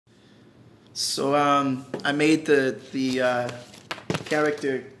So I made the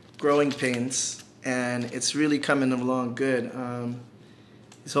character Growing Pains, and it's really coming along good.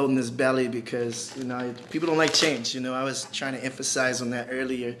 He's holding his belly because, you know, people don't like change. You know, I was trying to emphasize on that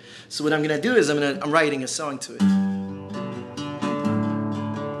earlier. So what I'm gonna do is I'm writing a song to it.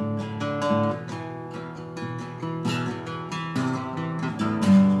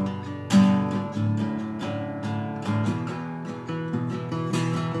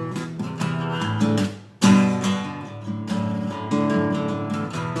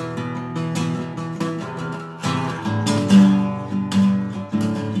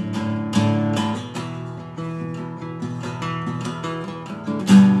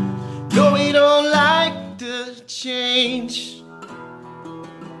 We don't like the change.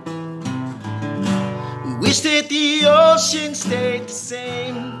 We wish that the ocean stayed the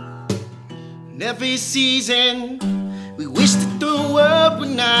same. In every season, we wish that the world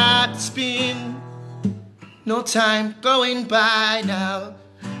would not spin. No time going by now.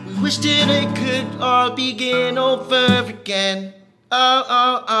 We wish that it could all begin over again. Oh,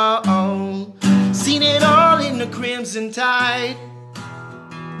 oh, oh, oh. Seen it all in the crimson tide.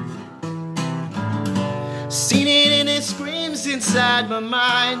 Seen it and it screams inside my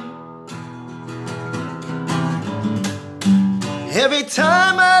mind. Every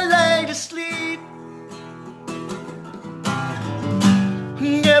time I lay to sleep,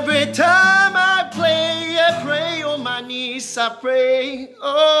 every time I play, I pray on my knees, I pray.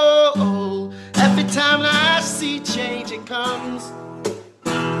 Oh, oh. Every time I see change, it comes.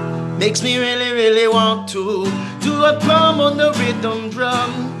 Makes me really, really want to do a drum on the rhythm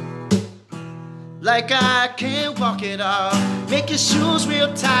drum. Like I can't walk it off. Make your shoes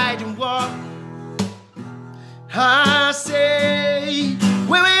real tight and walk. I say,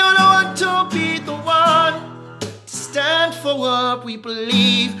 we're the one to be the one to stand for what we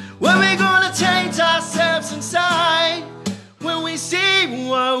believe. When we're gonna change ourselves inside. When we see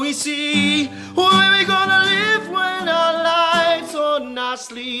what we see. When we're gonna live when our lives on our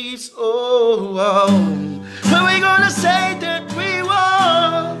sleeves. Oh, oh. When we're gonna say that we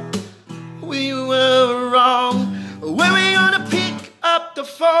were wrong. When we gonna pick up the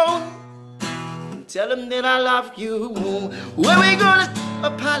phone and tell them that I love you? When we gonna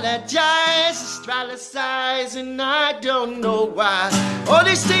apologize, astrologize, and I don't know why. All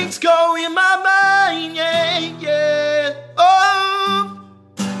these things go in my mind, yeah, yeah. Oh,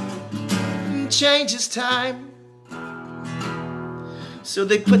 change is time. So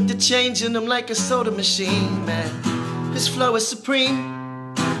they put the change in them like a soda machine, man. This flow is supreme.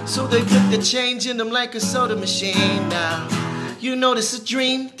 So they put the change in them like a soda machine now. You know this is a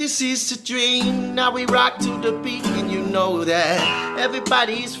dream, this is a dream. Now we rock to the beat and you know that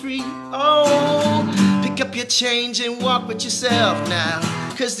everybody is free. Oh, pick up your change and walk with yourself now.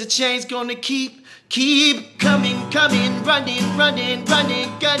 Cause the change gonna keep coming, running, gunning.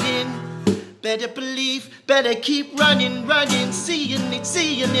 Better believe, better keep running, seeing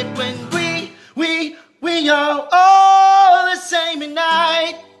it when we are all the same at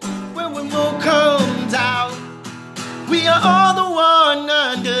night. When we will come down, we are all the one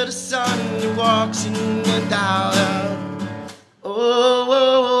under the sun who walks in and out. Oh,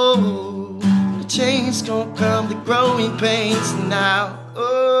 oh, oh, the change gonna come, the growing pains now.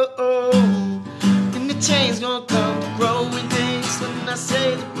 Oh, oh, and the change gonna come, the growing pains. When I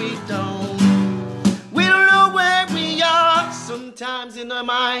say that we don't know where we are. Sometimes in our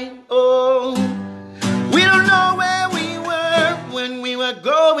mind, oh, we don't know where we were when we were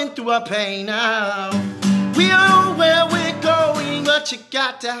going through our pain now. We don't know where we're going, but you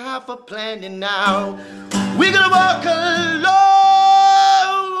got to have a plan and now. We're gonna walk alone.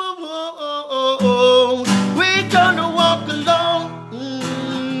 We're gonna walk alone.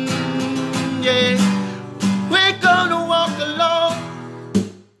 Yeah, we're gonna walk alone.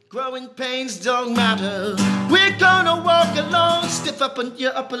 Growing pains don't matter. We're gonna walk alone. Stiff up on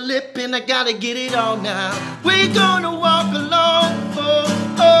your upper lip and I gotta get it on now. We're gonna walk alone. Oh,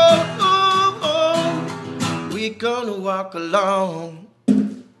 oh, oh, oh. We're gonna walk alone.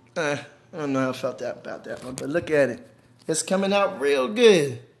 I don't know how I felt that about that one, but look at it. It's coming out real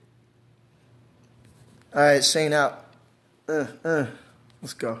good. All right, Shane out.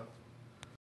 Let's go.